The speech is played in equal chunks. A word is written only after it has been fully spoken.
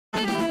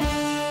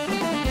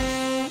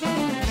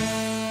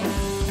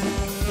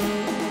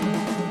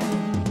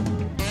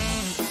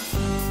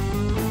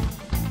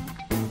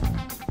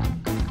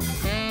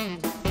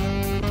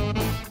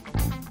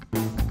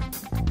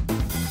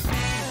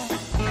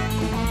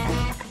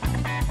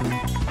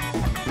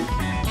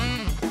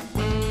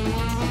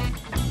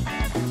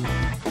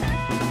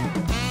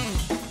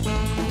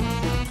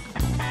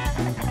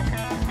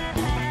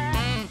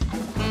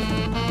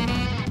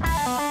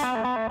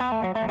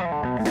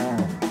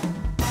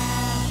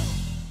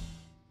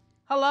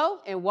Hello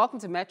and welcome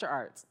to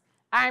MetroArts.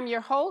 I am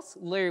your host,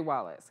 Larry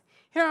Wallace.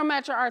 Here on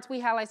MetroArts, we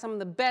highlight some of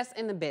the best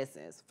in the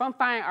business, from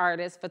fine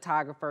artists,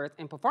 photographers,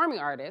 and performing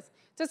artists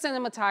to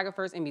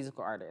cinematographers and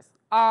musical artists,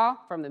 all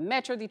from the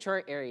Metro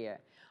Detroit area.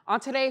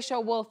 On today's show,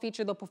 we'll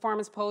feature the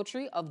performance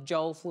poetry of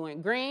Joel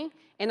Fluent Greene.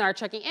 In our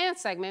Checking In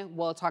segment,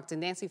 we'll talk to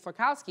Nancy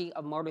Florkowski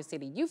of Motor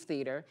City Youth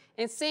Theater,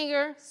 and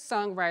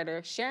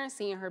singer-songwriter Sharon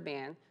Tse and her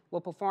band will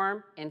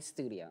perform in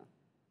studio.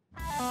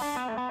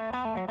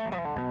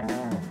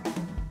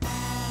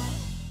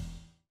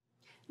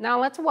 Now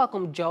let's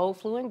welcome Joel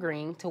Fluent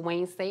Greene to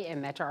Wayne State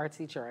and MetroArts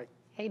Detroit.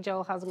 Hey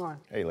Joel, how's it going?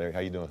 Hey Larry, how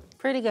you doing?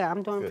 Pretty good,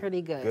 I'm doing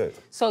pretty good. Good.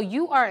 So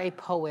you are a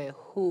poet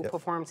who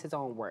performs his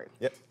own work.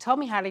 Yep. Tell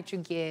me, how did you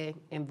get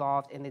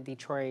involved in the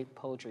Detroit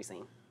poetry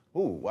scene?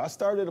 Well, I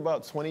started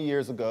about 20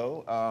 years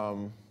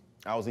ago.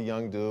 I was a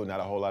young dude, not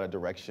a whole lot of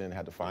direction,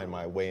 had to find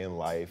my way in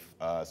life.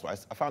 So I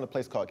found a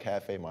place called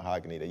Cafe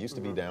Mahogany that used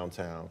to be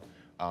downtown.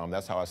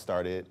 That's how I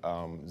started.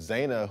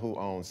 Zaina, who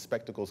owns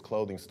Spectacles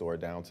clothing store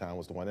downtown,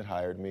 was the one that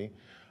hired me.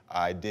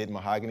 I did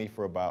Mahogany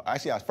for about,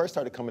 actually I first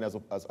started coming as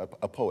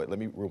a poet. Let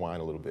me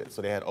rewind a little bit.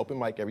 So they had open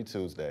mic every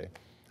Tuesday,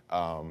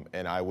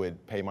 and I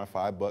would pay my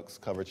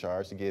 $5 cover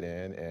charge to get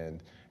in,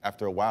 and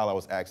after a while I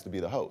was asked to be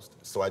the host.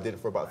 So I did it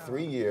for about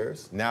 3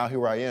 years. Now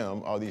here I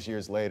am, all these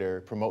years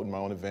later, promoting my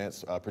own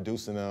events,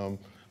 producing them,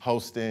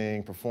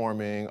 hosting,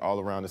 performing all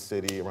around the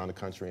city, around the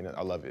country, and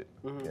I love it,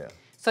 yeah.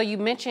 So you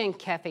mentioned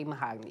Cafe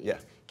Mahogany. Yeah.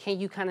 Can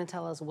you kind of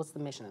tell us what's the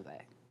mission of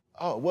that?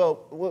 Oh,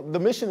 well, the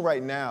mission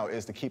right now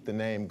is to keep the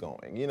name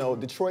going. You know,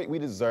 Detroit, we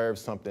deserve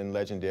something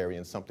legendary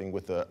and something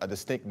with a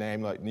distinct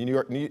name. Like in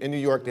New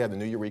York, they have the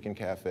New Eurekan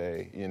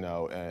Cafe, you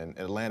know, and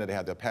in Atlanta, they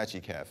have the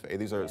Apache Cafe.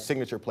 These are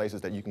signature places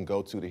that you can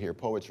go to hear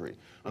poetry.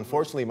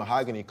 Unfortunately,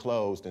 Mahogany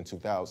closed in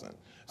 2000.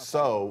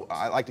 So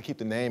I like to keep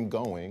the name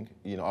going,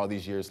 you know, all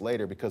these years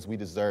later, because we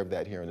deserve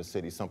that here in the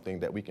city, something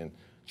that we can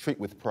treat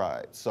with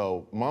pride.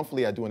 So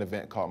monthly, I do an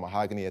event called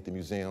Mahogany at the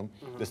Museum.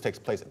 This takes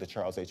place at the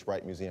Charles H.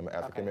 Wright Museum of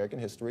African American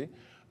History.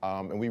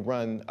 And we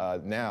run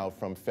now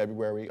from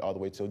February all the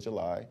way till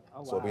July.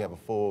 So we have a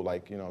full,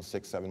 like, you know,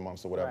 6-7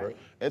 months or whatever.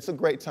 It's a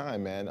great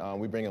time, man.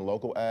 We bring in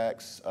local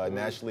acts,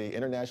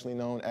 internationally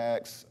known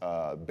acts,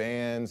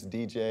 bands,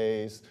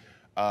 DJs.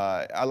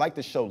 I like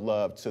to show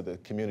love to the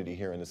community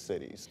here in the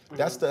cities.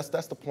 That's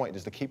the point,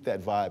 is to keep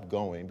that vibe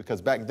going,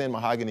 because back then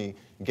Mahogany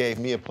gave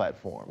me a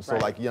platform. So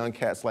like young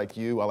cats like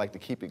you, I like to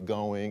keep it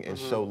going and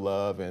show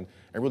love and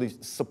really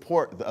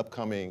support the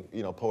upcoming,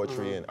 you know,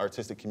 poetry and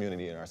artistic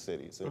community in our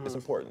cities. It's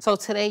important. So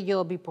today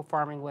you'll be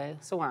performing with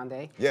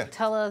Sawande. Yeah.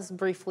 Tell us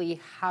briefly,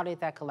 how did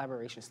that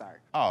collaboration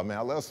start? Oh man,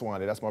 I love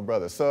Sawande, that's my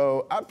brother.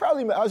 So I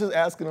was just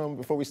asking him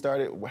before we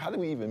started, how did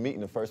we even meet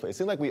in the first place? It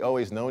seemed like we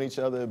always known each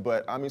other,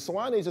 but I mean,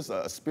 Sawande is just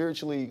a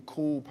spiritually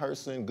cool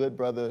person, good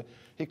brother.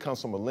 He comes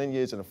from a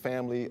lineage and a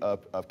family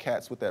of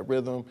cats with that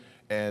rhythm.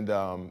 And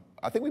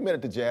I think we met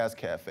at the Jazz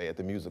Cafe at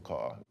the Music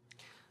Hall.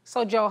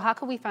 So Joel, how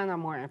can we find out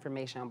more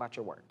information about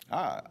your work?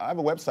 I have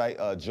a website,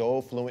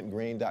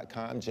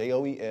 joelfluentgreene.com,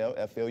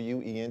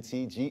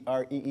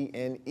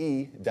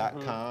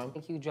 JoelFluentGreene.com.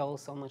 Thank you, Joel,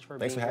 so much for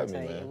Thanks being for here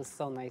having me, today. man. It was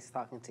so nice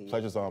talking to you.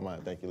 Pleasure's all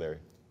mine. Thank you, Larry.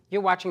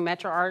 You're watching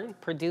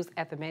MetroArt, produced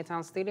at the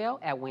Midtown Studio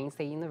at Wayne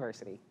State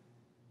University.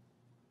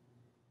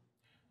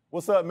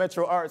 What's up,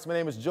 Metro Arts? My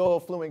name is Joel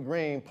Fluent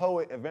Greene,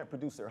 poet, event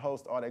producer,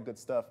 host, all that good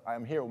stuff. I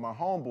am here with my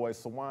homeboy,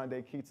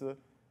 Sawande Kita.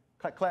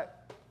 Clap,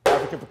 clap.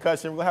 African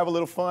percussion. We're gonna have a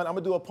little fun. I'm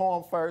gonna do a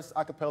poem first,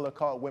 a cappella,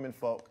 called Women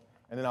Folk,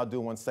 and then I'll do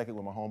one second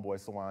with my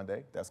homeboy,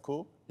 Sawande. That's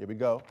cool? Here we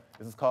go.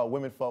 This is called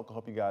Women Folk. I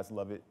hope you guys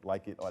love it,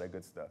 like it, all that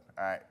good stuff.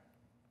 All right.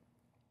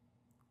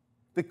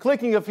 The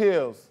clicking of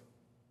heels,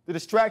 the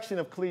distraction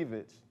of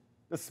cleavage,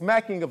 the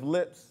smacking of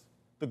lips,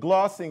 the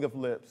glossing of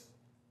lips,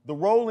 the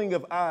rolling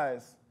of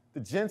eyes, the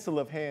gentle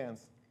of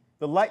hands,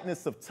 the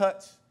lightness of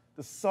touch,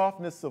 the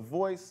softness of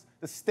voice,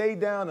 the stay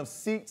down of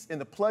seats, and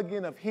the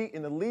plug-in of heat,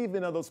 and the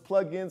leave-in of those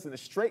plug-ins, and the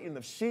straighten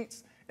of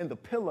sheets, and the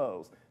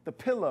pillows, the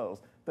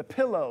pillows, the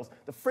pillows,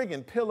 the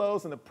friggin'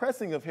 pillows, and the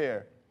pressing of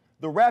hair,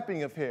 the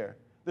wrapping of hair,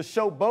 the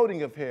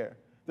showboating of hair,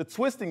 the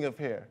twisting of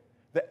hair,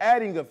 the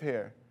adding of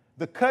hair,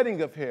 the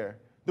cutting of hair,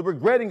 the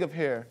regretting of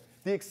hair,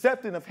 the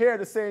accepting of hair,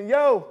 the saying,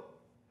 yo,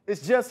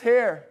 it's just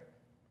hair,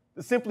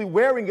 the simply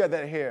wearing of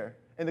that hair,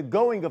 and the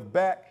going of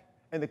back,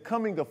 and the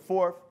coming of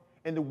forth,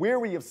 and the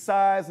weary of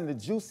sighs, and the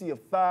juicy of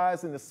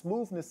thighs, and the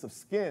smoothness of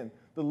skin,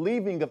 the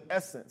leaving of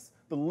essence,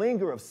 the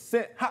linger of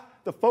scent,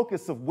 the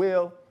focus of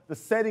will, the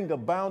setting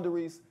of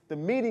boundaries, the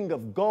meeting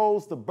of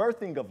goals, the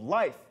birthing of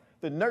life,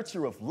 the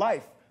nurture of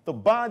life, the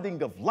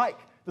bonding of like,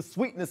 the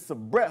sweetness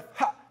of breath,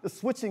 the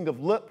switching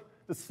of look,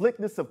 the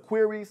slickness of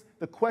queries,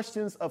 the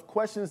questions of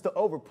questions, the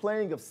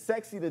overplaying of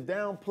sexy, the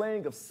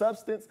downplaying of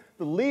substance,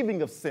 the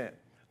leaving of scent,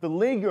 the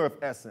linger of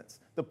essence,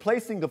 the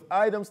placing of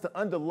items, the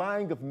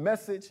underlying of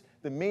message,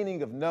 the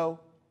meaning of no,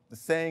 the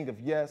saying of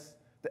yes,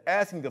 the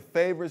asking of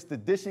favors, the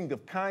dishing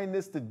of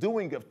kindness, the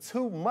doing of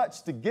too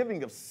much, the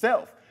giving of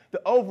self, the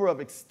over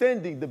of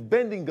extending, the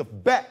bending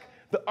of back,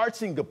 the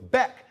arching of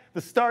back,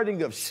 the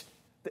starting of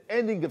the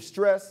ending of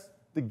stress,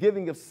 the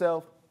giving of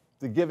self,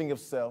 the giving of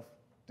self,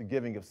 the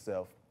giving of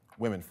self,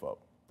 women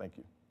folk. Thank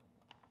you.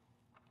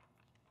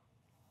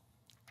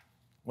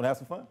 Want to have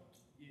some fun?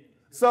 Yeah.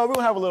 So we're going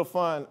to have a little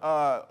fun.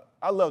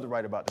 I love to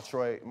write about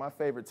Detroit. My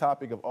favorite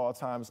topic of all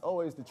time is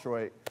always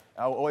Detroit.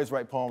 I will always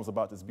write poems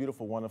about this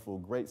beautiful, wonderful,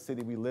 great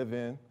city we live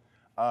in.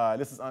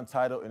 This is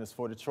untitled and it's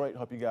for Detroit.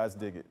 Hope you guys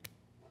dig it.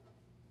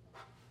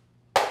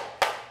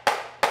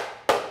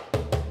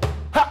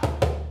 Ha!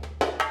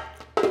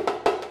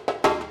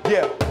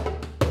 Yeah.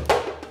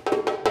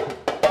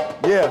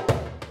 Yeah.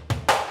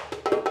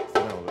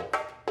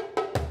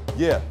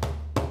 Yeah.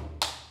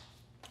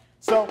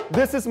 So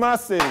this is my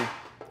city.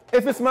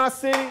 If it's my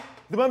city,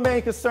 then my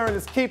main concern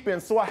is keeping,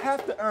 so I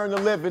have to earn a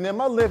living, and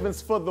my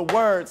living's for the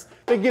words.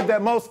 They give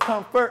that most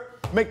comfort,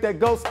 make that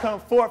ghost come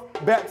forth,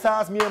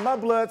 baptize me in my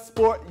blood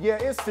sport. Yeah,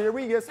 it's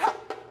serious. Ha!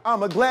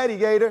 I'm a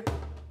gladiator,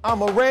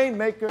 I'm a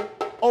rainmaker,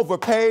 over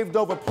paved,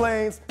 over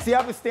plains. See,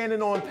 I be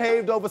standing on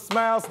paved over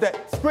smiles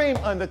that scream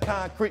under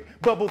concrete,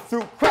 bubble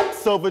through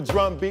cracks over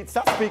drum beats.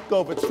 I speak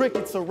over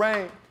tricky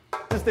terrain,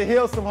 just to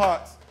heal some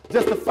hearts,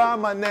 just to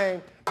find my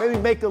name. Maybe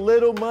make a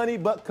little money,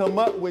 but come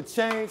up with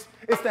change.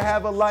 It's to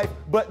have a life,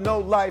 but no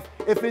life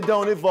if it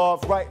don't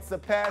evolve. Rites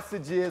of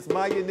passage is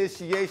my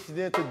initiation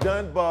into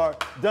Dunbar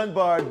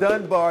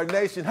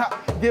Nation.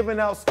 Ha! Giving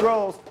out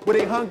scrolls, but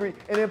they hungry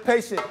and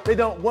impatient. They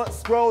don't want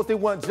scrolls, they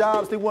want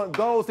jobs, they want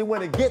goals, they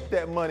want to get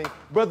that money.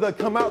 Brother,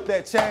 come out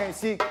that change.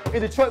 See,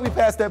 in Detroit we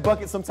pass that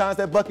bucket, sometimes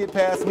that bucket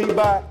passed me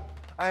by.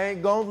 I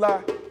ain't gonna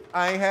lie,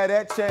 I ain't had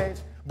that change.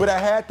 But I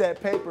had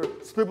that paper,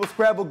 scribble,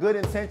 scrabble, good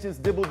intentions,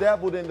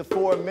 dibble-dabbled in the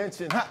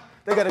aforementioned. Ha!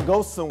 They gotta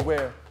go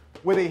somewhere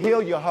where they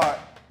heal your heart,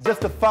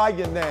 justify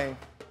your name.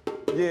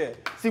 Yeah.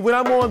 See, when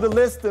I'm on the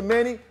list of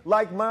many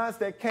like minds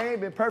that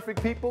came in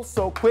perfect people,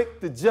 so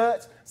quick to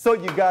judge, so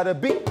you gotta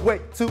be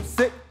way too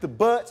sick to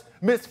budge.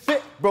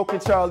 Misfit, broken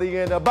Charlie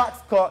in a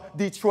box called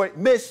Detroit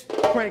Mish.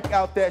 Crank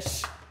out that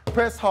shh,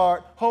 press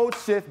hard, hold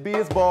shift, be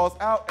his balls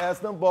out as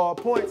them ball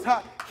points.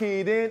 Hot,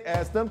 keyed in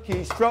as them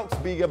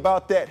keystrokes, be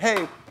about that,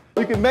 hey.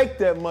 You can make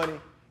that money,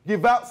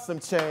 give out some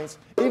change,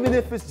 even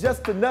if it's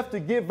just enough to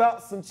give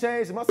out some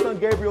change. My son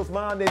Gabriel's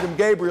mom named him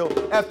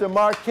Gabriel after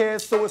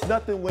Marquez, so it's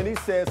nothing when he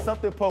says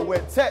something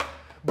poetic,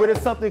 but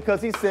it's something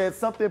because he said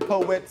something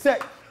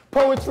poetic.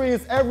 Poetry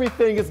is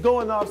everything, it's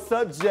going off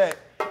subject.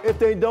 If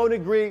they don't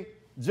agree,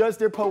 judge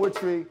their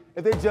poetry.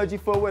 If they judge you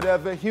for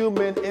whatever,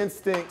 human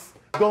instincts,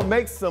 go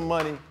make some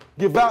money,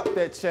 give out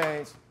that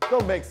change,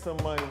 go make some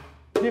money.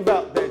 Give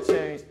out that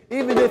change,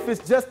 even if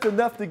it's just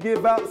enough to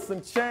give out some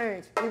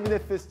change, even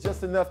if it's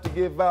just enough to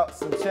give out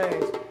some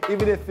change,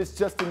 even if it's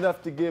just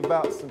enough to give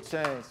out some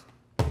change.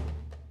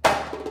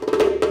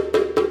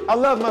 I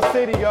love my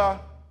city, y'all.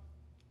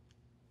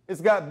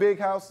 It's got big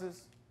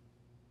houses,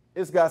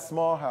 it's got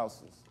small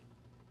houses,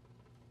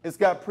 it's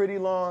got pretty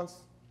lawns,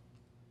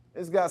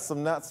 it's got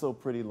some not so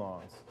pretty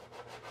lawns.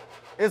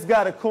 It's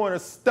got a corner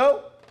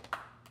store,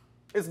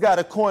 it's got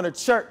a corner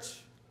church.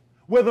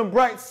 Where them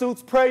bright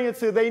suits pray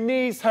until their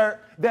knees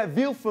hurt, that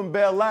view from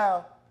Belle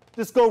Isle.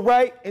 Just go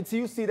right until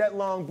you see that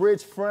long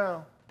bridge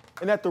frown.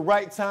 And at the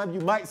right time, you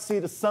might see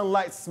the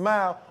sunlight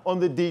smile on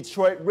the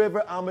Detroit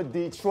River. I'm a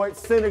Detroit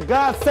sinner.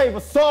 God save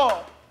us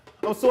all.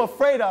 I'm so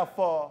afraid I'll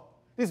fall.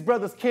 These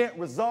brothers can't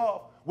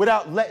resolve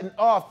without letting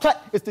off.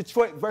 It's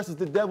Detroit versus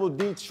the devil.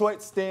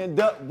 Detroit, stand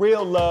up.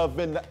 Real love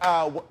in the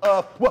hour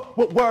of.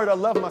 What word? I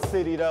love my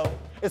city, though.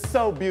 It's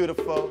so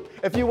beautiful.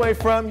 If you ain't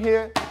from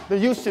here,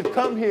 then you should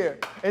come here.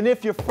 And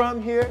if you're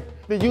from here,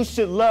 then you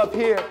should love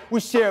here. We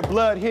share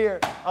blood here.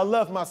 I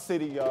love my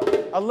city,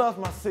 y'all. I love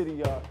my city,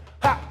 y'all.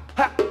 Ha,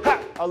 ha,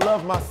 ha. I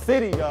love my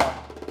city, y'all.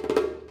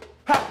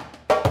 Ha.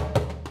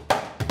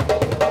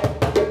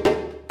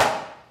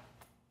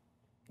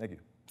 Thank you.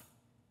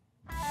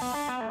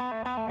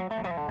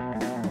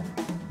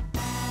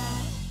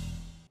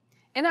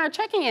 In our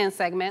checking in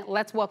segment,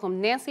 let's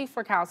welcome Nancy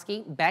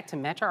Florkowski back to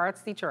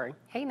MetroArts Detroit.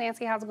 Hey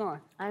Nancy, how's it going?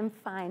 I'm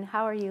fine.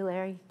 How are you,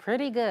 Larry?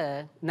 Pretty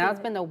good. Now it's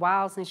been a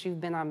while since you've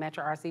been on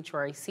MetroArts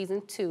Detroit,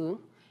 season 2.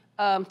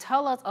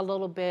 Tell us a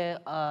little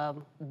bit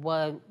of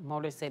what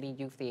Motor City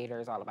Youth Theater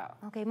is all about.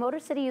 Okay, Motor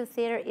City Youth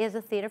Theater is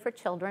a theater for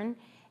children,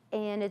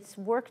 and it's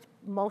worked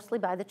mostly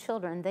by the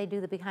children. They do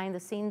the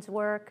behind-the-scenes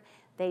work,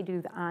 they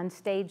do the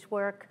on-stage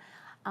work.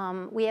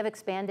 We have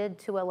expanded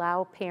to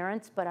allow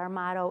parents, but our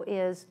motto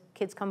is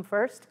kids come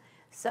first.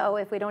 So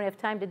if we don't have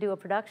time to do a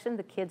production,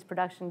 the kids'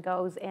 production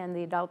goes and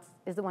the adults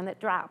is the one that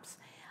drops.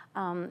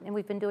 And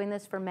we've been doing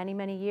this for many,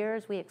 many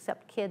years. We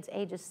accept kids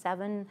ages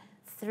 7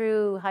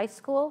 through high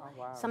school,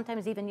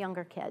 sometimes even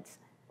younger kids.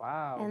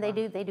 Wow. And they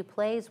do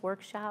plays,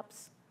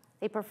 workshops.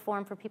 They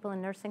perform for people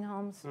in nursing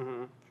homes.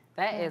 Mm-hmm.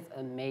 That is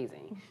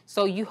amazing.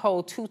 So you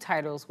hold 2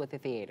 titles with the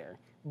theater.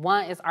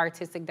 One is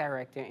artistic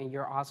director, and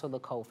you're also the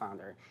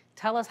co-founder.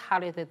 Tell us, how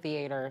did the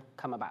theater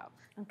come about?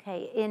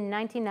 Okay, in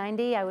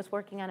 1990, I was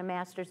working on a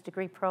master's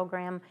degree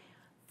program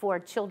for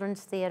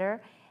children's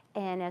theater,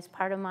 and as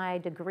part of my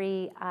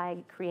degree,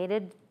 I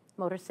created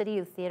Motor City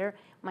Youth Theater.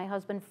 My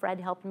husband, Fred,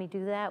 helped me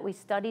do that. We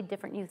studied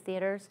different youth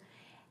theaters,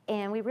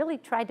 and we really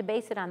tried to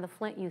base it on the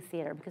Flint Youth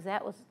Theater, because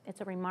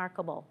it's a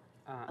remarkable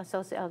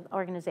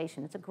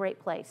organization. It's a great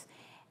place.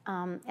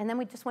 And then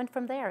we just went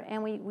from there,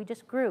 and we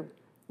just grew.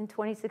 In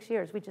 26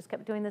 years, we just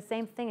kept doing the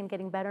same thing and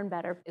getting better and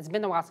better. It's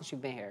been a while since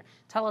you've been here.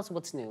 Tell us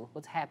what's new,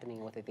 what's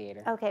happening with the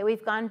theater. Okay,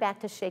 we've gone back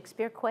to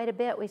Shakespeare quite a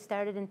bit. We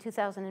started in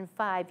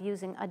 2005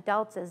 using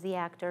adults as the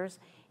actors,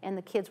 and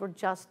the kids were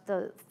just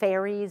the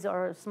fairies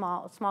or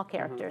small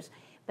characters.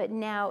 But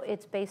now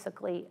it's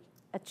basically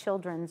a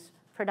children's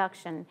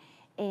production.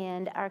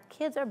 And our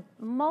kids are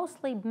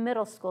mostly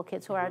middle school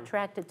kids who are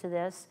attracted to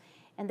this,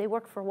 and they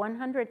work for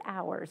 100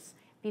 hours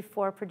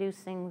before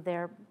producing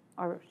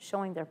or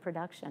showing their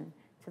production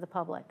to the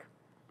public.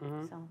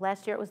 So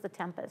last year it was The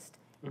Tempest.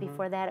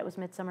 Before that it was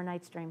Midsummer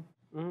Night's Dream.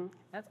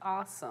 That's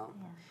awesome.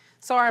 Yeah.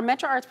 So our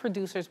MetroArts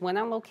producers went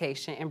on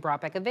location and brought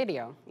back a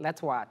video.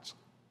 Let's watch.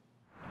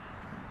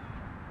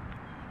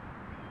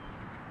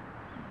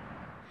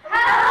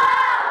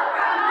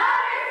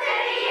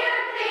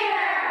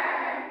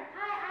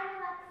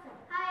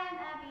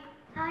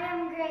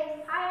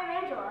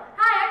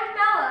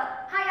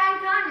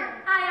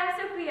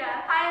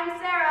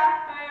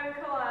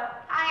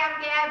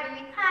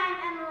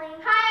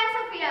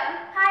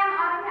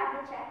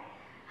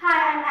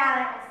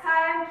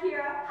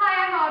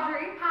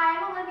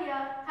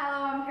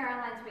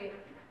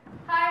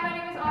 Hi, my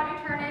name is Audrey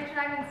Turnage, and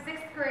I'm in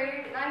 6th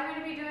grade, and I'm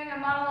going to be doing a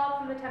monologue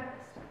from The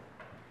Tempest.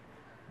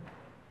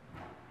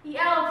 The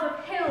elves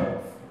of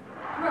hills,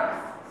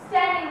 brooks,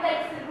 standing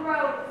lakes and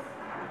groves,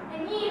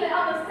 and ye that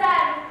on the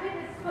sand with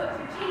quickest foot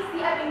to chase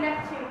the ebbing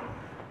Neptune,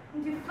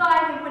 and to fly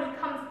him when he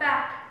comes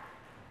back.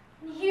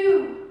 And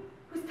you,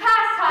 whose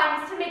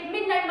pastime is to make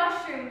midnight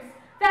mushrooms,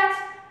 that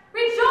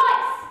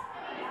rejoice!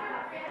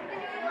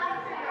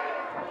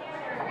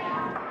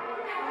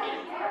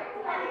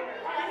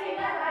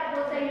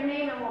 We'll say your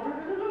name and we'll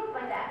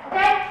like that,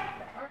 okay?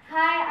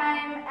 Hi,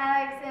 I'm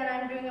Alex, and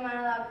I'm doing a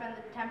monologue from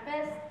The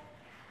Tempest.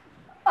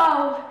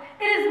 Oh,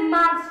 it is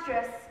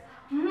monstrous,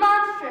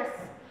 monstrous.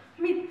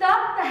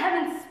 Methought the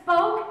heavens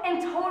spoke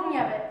and told me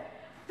of it.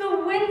 The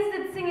winds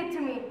did sing it to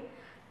me.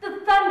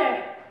 The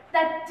thunder,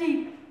 that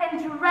deep and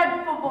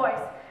dreadful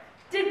voice,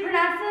 did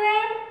pronounce the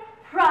name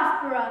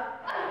Prospera.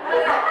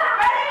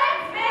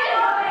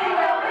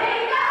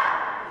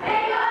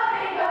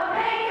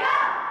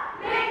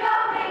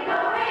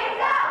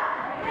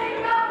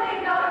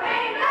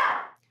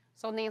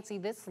 So Nancy,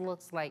 this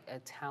looks like a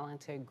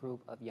talented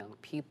group of young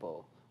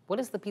people. What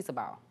is the piece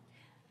about?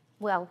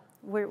 Well,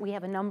 we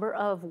have a number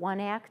of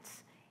one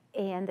acts,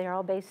 and they're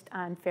all based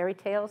on fairy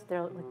tales.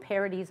 They're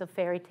parodies of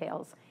fairy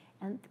tales,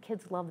 and the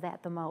kids love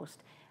that the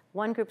most.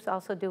 One group's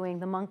also doing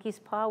The Monkey's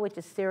Paw, which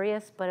is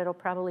serious, but it'll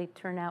probably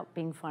turn out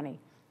being funny.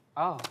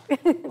 Oh,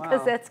 Because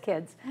wow. that's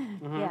kids,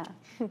 yeah.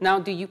 Now,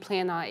 do you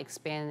plan on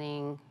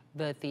expanding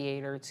the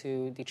theater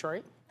to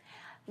Detroit?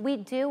 We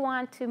do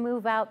want to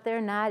move out there,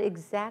 not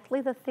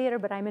exactly the theater,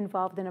 but I'm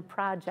involved in a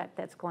project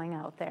that's going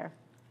out there.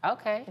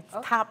 Okay. It's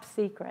top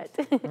secret.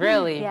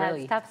 Really, yeah,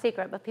 really? it's top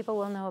secret, but people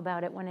will know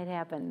about it when it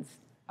happens.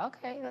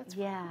 Okay, that's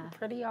Yeah.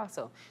 pretty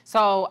awesome.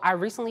 So I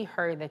recently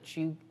heard that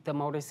the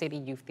Motor City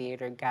Youth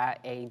Theater got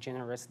a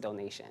generous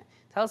donation.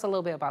 Tell us a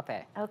little bit about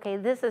that. Okay,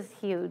 this is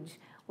huge.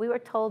 We were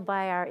told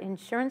by our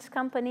insurance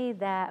company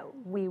that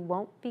we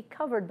won't be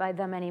covered by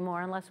them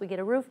anymore unless we get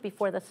a roof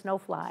before the snow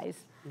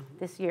flies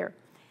this year.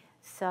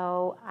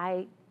 So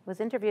I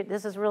was interviewed.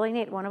 This is really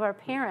neat. One of our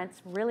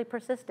parents really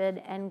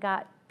persisted and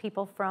got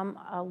people from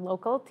a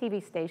local TV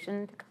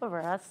station to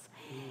cover us.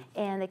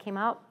 And they came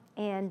out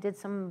and did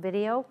some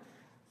video.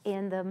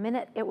 And the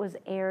minute it was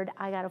aired,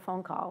 I got a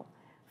phone call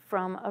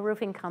from a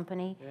roofing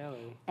company.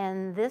 Really?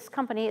 And this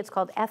company, it's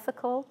called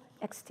Ethical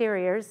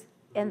Exteriors,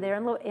 and they're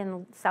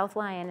in South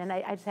Lyon. And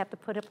I just have to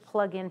put a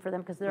plug in for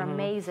them because they're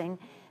amazing.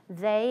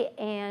 They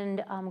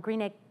and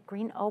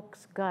Green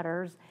Oaks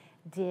Gutters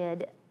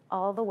did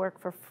all the work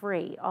for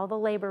free. All the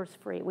labor's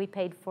free. We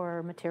paid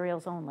for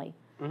materials only.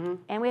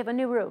 And we have a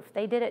new roof.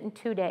 They did it in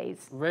 2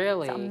 days.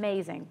 Really? It's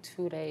amazing.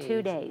 2 days?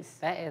 2 days.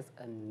 That is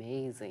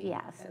amazing.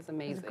 Yes. That's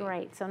amazing. It's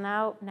great. So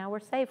now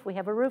we're safe. We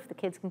have a roof. The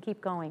kids can keep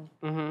going.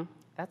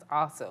 That's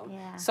awesome.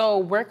 Yeah. So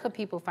where could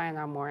people find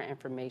out more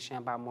information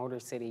about Motor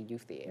City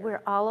Youth Theater?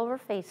 We're all over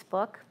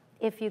Facebook.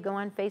 If you go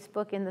on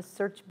Facebook in the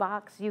search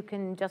box, you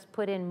can just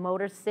put in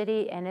Motor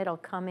City and it'll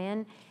come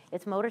in.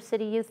 It's Motor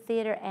City Youth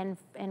Theater and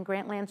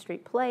Grantland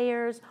Street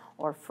Players,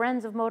 or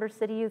Friends of Motor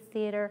City Youth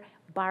Theater,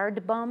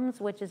 Bard Bums,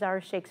 which is our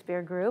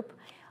Shakespeare group,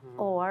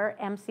 or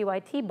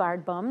MCYT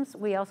Bard Bums.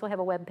 We also have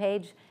a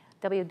webpage,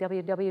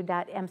 www.mcyt.org.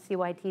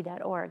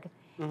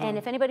 And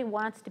if anybody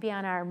wants to be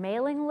on our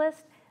mailing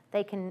list,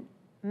 they can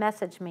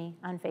message me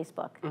on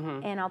Facebook,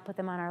 and I'll put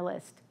them on our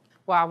list.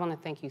 Well, I want to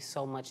thank you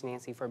so much,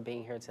 Nancy, for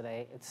being here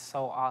today. It's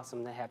so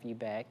awesome to have you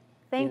back.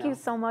 Thank you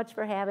so much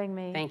for having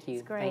me. Thank you.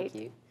 It's great. Thank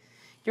you.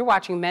 You're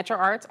watching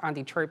MetroArts on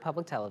Detroit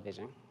Public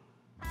Television.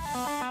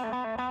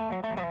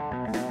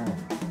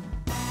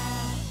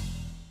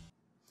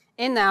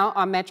 And now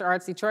on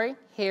MetroArts Detroit,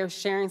 here's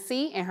Sharon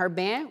Tse and her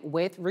band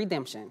with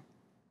Redemption.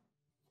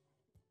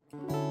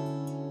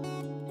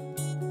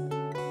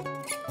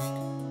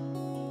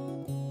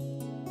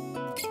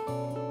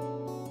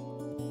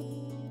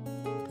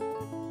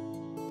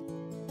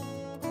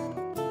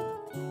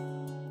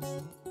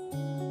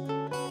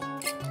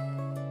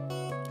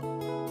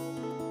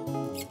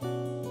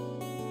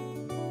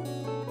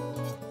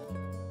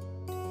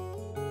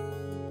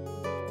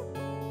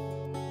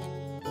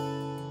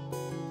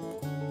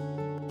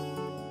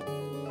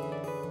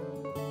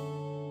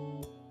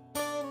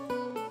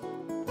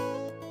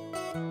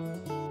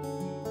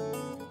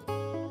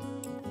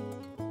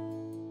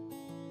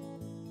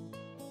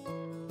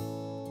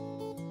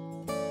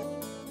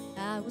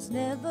 was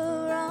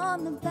never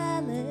on the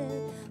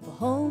ballot for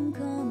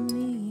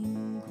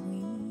homecoming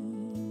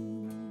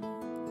queen.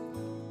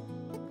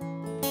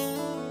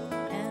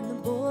 And the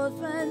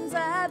boyfriends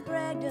I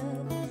bragged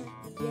of have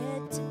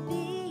yet to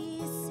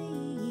be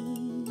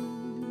seen.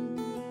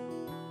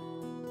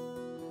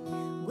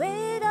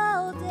 Wait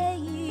all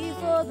day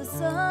for the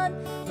sun,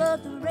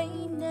 but the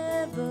rain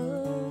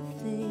never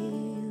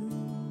failed.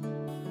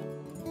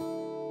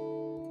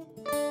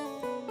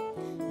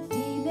 The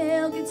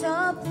female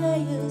guitar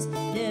players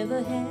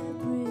never had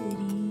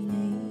pretty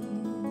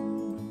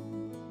nails.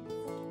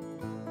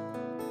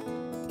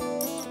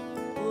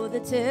 Oh, they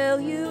tell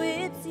you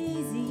it's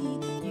easy,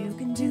 you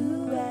can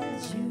do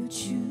as you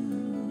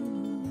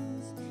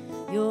choose.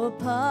 You're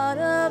part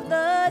of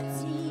the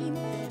team,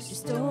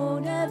 just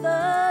don't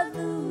ever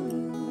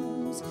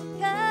lose.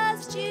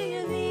 'Cause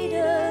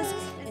cheerleaders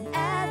and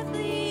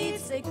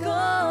athletes, they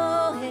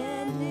go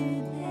hand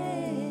in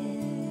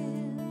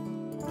hand.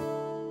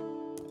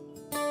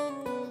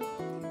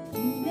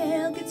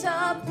 Female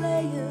guitar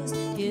players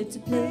get to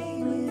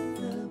play with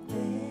the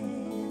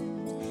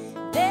band.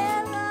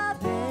 There are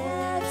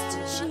paths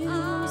to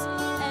choose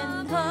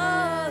and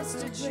hearts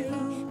to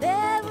break.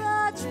 There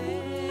are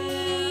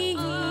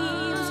dreams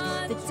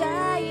that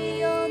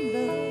die on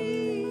the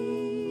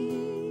lake.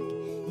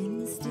 In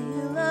the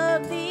still of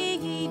the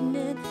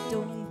evening,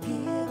 don't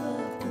give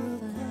up the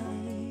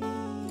fight.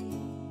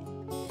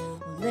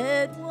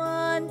 Let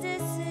one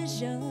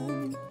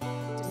decision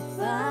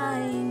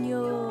define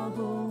your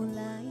whole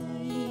life.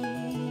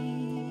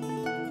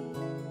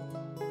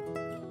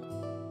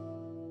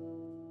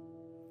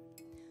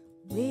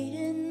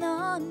 Waiting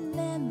on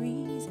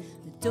memories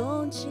that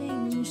don't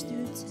change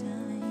through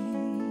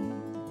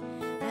time.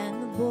 And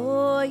the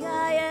boy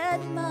I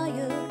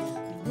admire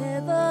will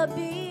never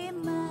be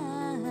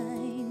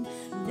mine.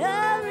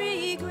 No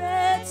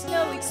regrets,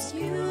 no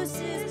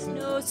excuses,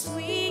 no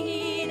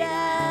sweet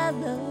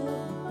alibis.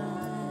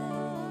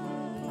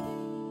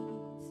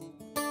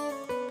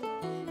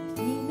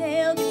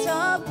 Female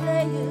guitar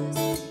players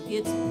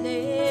get to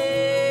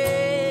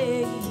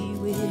play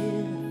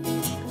with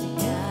the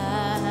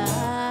guys,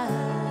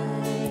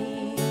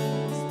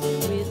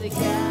 with the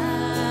guys.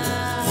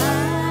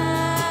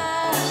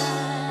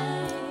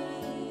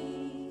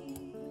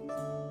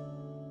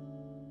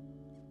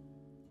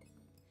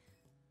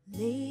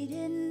 Late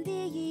in the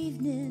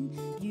evening,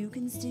 you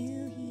can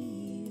still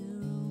hear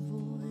a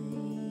voice.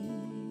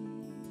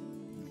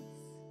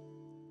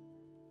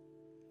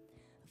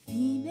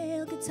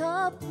 Female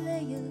guitar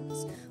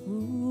players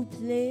who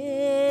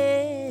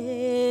play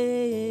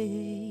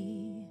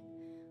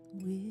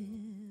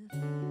with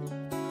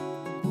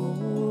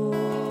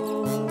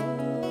boys,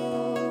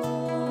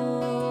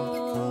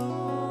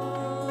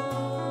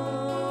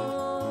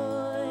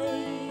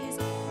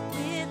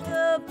 with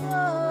the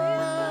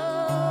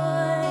boys,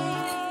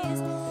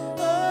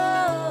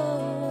 oh,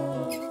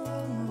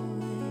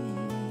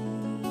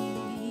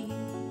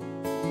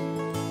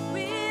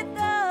 with the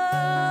boys,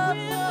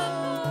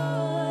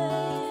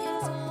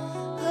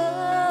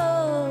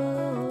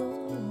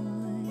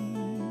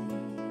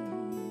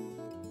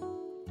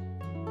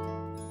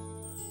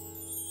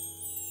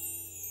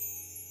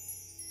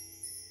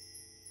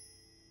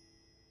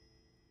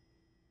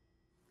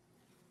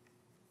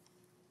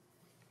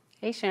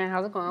 Hey Sharon,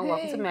 how's it going?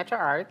 Welcome to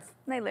MetroArts.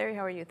 Hey Larry,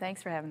 how are you?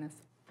 Thanks for having us.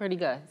 Pretty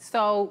good.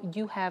 So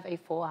you have a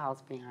full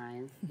house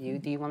behind you.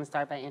 Do you want to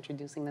start by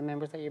introducing the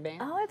members of your band?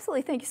 Oh,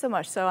 absolutely. Thank you so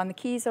much. So on the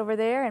keys over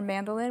there and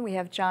mandolin, we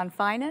have John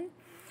Finan.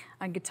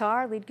 On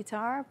guitar, lead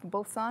guitar for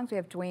both songs, we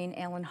have Dwayne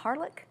Allen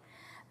Harlick.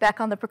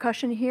 Back on the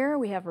percussion here,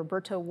 we have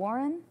Roberto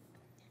Warren.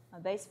 My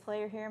bass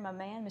player here, my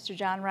man, Mr.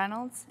 John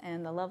Reynolds,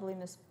 and the lovely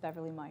Miss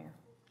Beverly Meyer.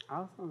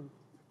 Awesome.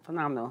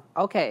 Phenomenal.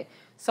 Okay,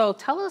 so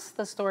tell us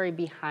the story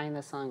behind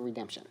the song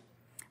Redemption.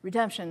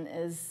 Redemption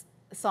is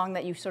a song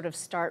that you sort of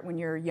start when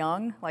you're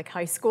young, like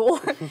high school,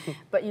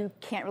 but you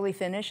can't really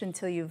finish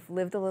until you've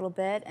lived a little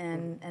bit,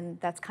 and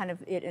that's kind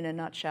of it in a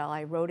nutshell.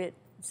 I wrote it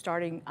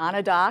starting on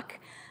a dock,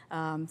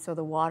 so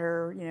the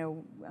water,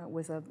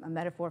 was a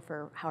metaphor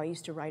for how I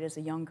used to write as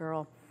a young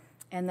girl.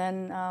 And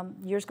then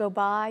years go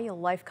by,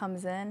 life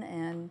comes in,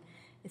 and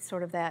it's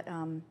sort of that,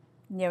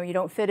 you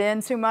don't fit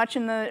in too much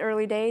in the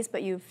early days,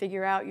 but you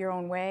figure out your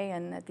own way,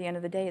 and at the end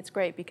of the day, it's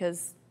great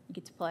because you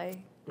get to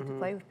play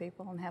with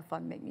people and have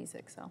fun, make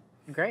music, so.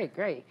 Great,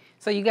 great.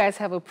 So you guys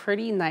have a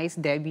pretty nice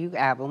debut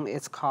album.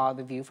 It's called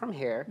The View From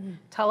Here.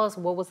 Tell us,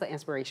 what was the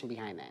inspiration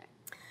behind that?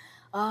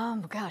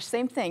 Gosh,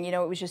 same thing. It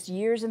was just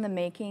years in the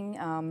making.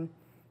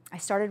 I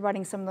started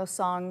writing some of those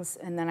songs,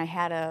 and then I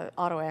had an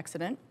auto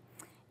accident,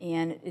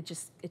 and it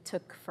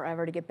took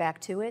forever to get back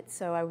to it.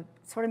 So I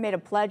sort of made a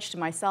pledge to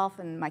myself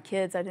and my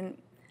kids. I didn't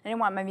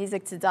want my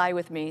music to die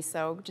with me,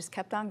 so just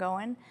kept on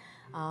going.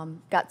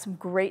 Got some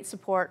great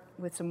support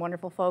with some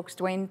wonderful folks.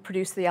 Dwayne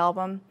produced the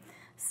album,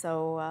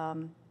 so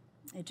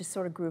it just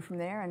sort of grew from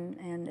there,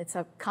 and it's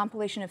a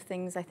compilation of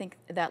things, I think,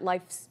 that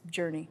life's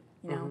journey,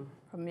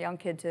 from a young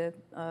kid to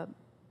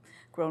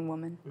grown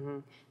woman.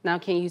 Now,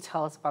 can you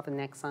tell us about the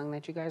next song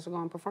that you guys are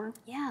going to perform?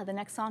 Yeah, the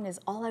next song is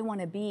All I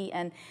Want to Be.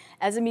 And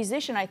as a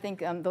musician, I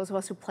think those of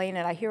us who play in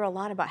it, I hear a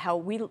lot about how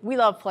we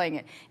love playing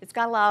it. It's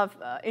got a lot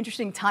of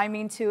interesting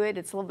timing to it.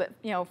 It's a little bit,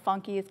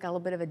 funky. It's got a little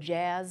bit of a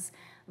jazz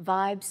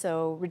vibe.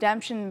 So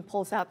Redemption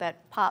pulls out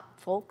that pop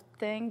folk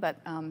thing, but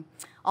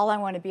All I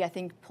Want to Be, I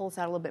think, pulls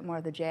out a little bit more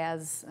of the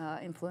jazz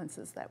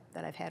influences that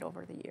I've had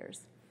over the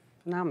years.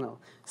 Phenomenal.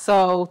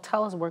 So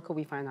tell us, where could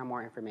we find out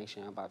more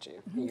information about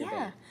you and your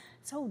band?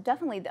 So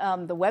definitely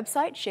the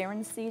website,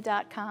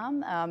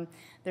 SharonTse.com.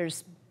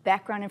 There's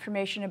background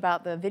information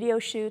about the video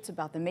shoots,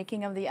 about the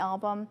making of the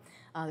album.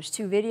 There's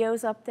 2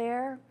 videos up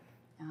there.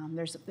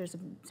 There's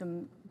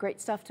some great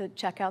stuff to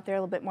check out there, a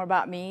little bit more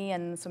about me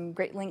and some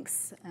great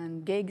links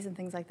and gigs and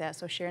things like that.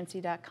 So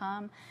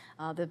SharonTse.com.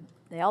 The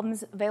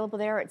album's available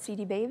there at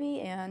CD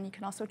Baby, and you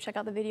can also check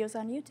out the videos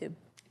on YouTube.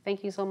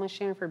 Thank you so much,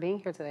 Sharon, for being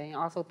here today. And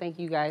also, thank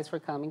you guys for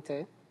coming,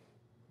 too.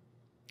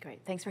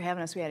 Great. Thanks for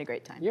having us. We had a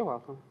great time. You're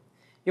welcome.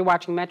 You're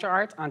watching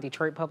MetroArts on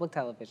Detroit Public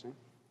Television.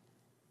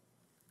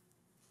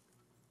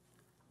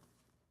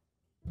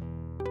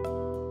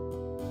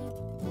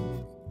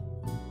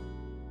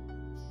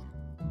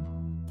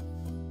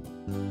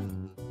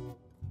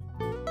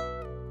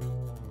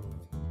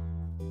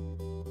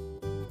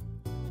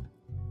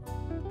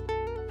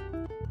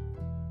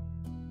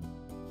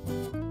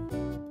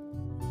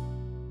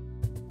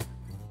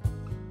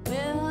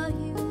 Where are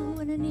you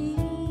when I need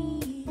you?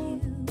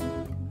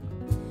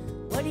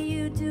 What are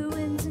you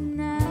doing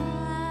tonight?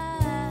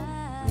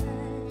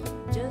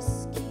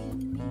 Just keep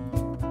me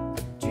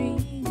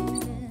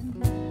dreaming.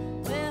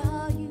 Where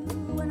are you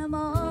when I'm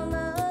all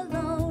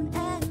alone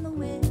and the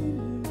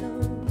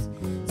window's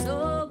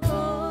so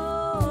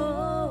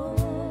cold?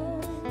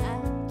 I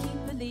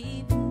keep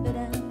believing, but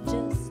I'm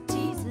just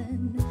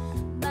teasing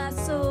my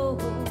soul,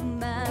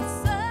 my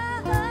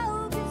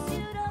soul. 'Cause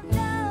you don't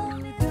know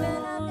me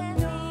when I'm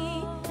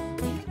happy.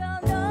 You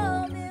don't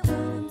know me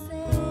when I'm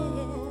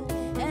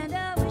sad. And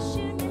I wish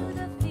you knew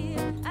the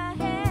fear I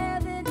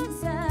have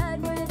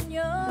inside when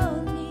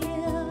you're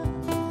near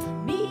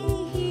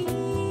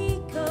me.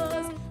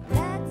 'Cause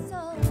that's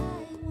all I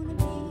wanna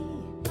be.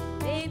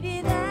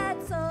 Baby,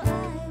 that's all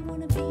I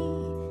wanna be.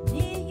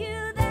 Near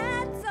you,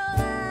 that's all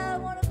I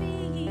wanna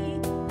be.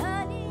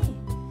 Honey,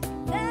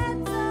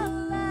 that's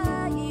all I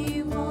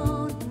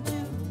want to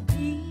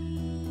be.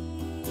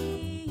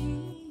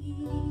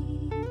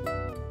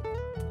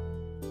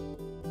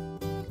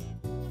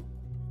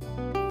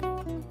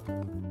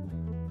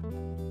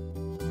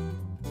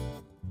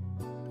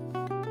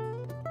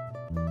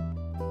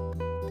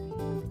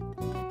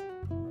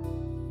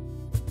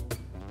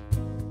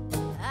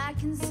 I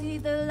can see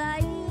the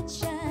light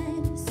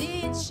shine,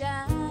 see it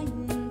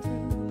shine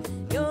through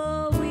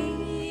your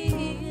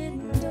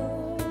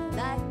window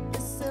like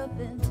a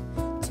serpent,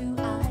 2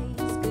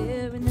 eyes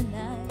clear in the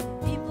night.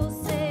 People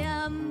say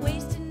I'm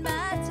wasting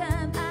my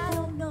time. I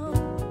don't know.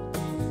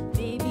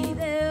 Maybe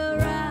they're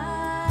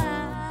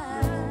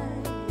right.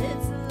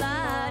 It's a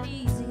lot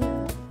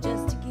easier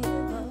just to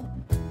give up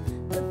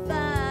the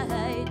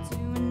fight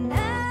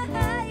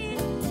tonight.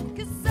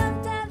 'Cause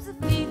sometimes the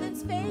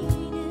feeling's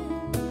fading,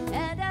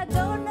 and I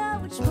don't know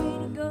which way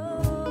to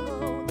go.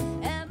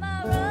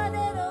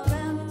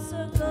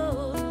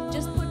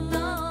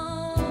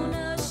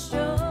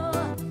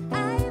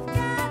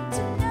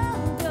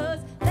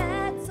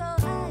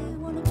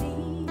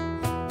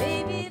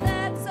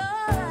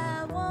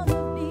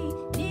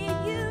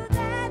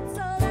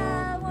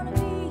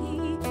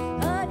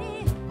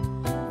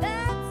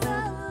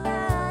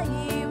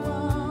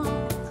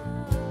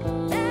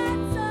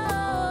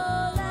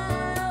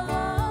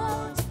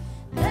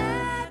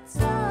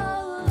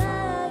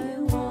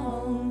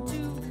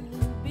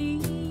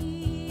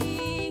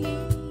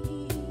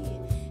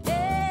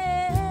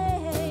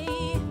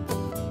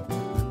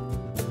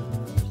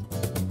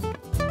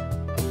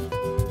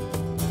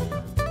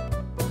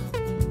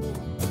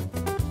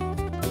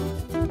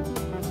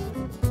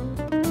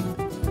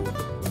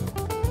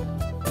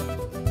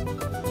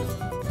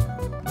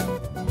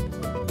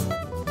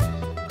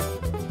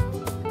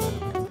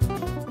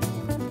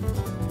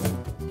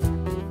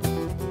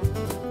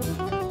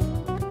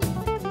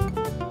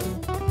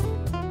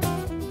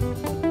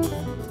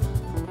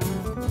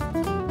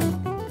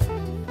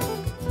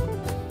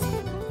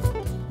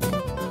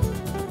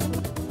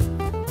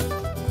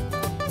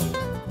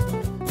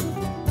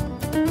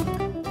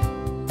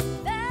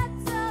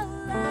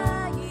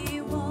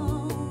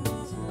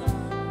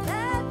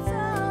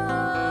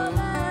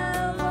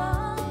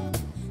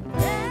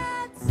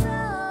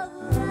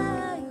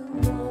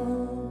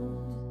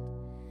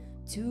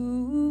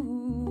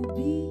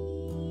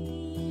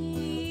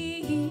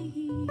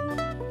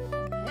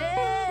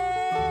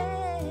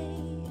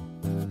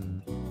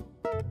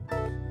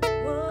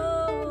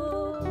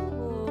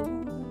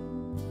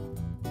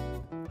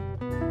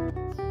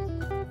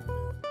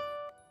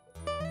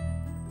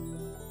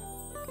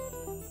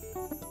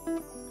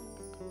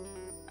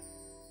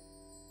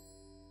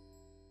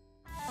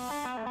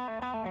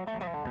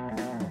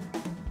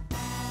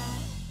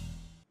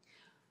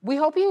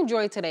 hope you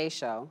enjoyed today's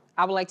show.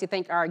 I would like to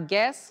thank our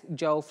guests,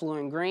 Joel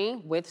Fluent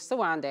Greene with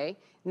Sawande,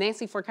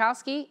 Nancy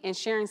Florkowski, and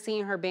Sharon Tse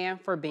and her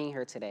band for being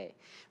here today.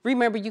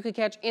 Remember, you can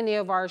catch any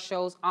of our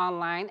shows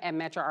online at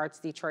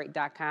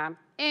MetroArtsDetroit.com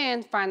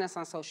and find us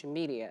on social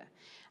media.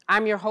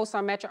 I'm your host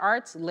on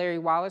MetroArts, Larry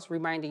Wallace,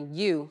 reminding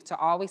you to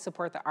always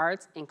support the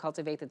arts and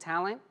cultivate the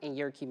talent in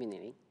your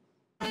community.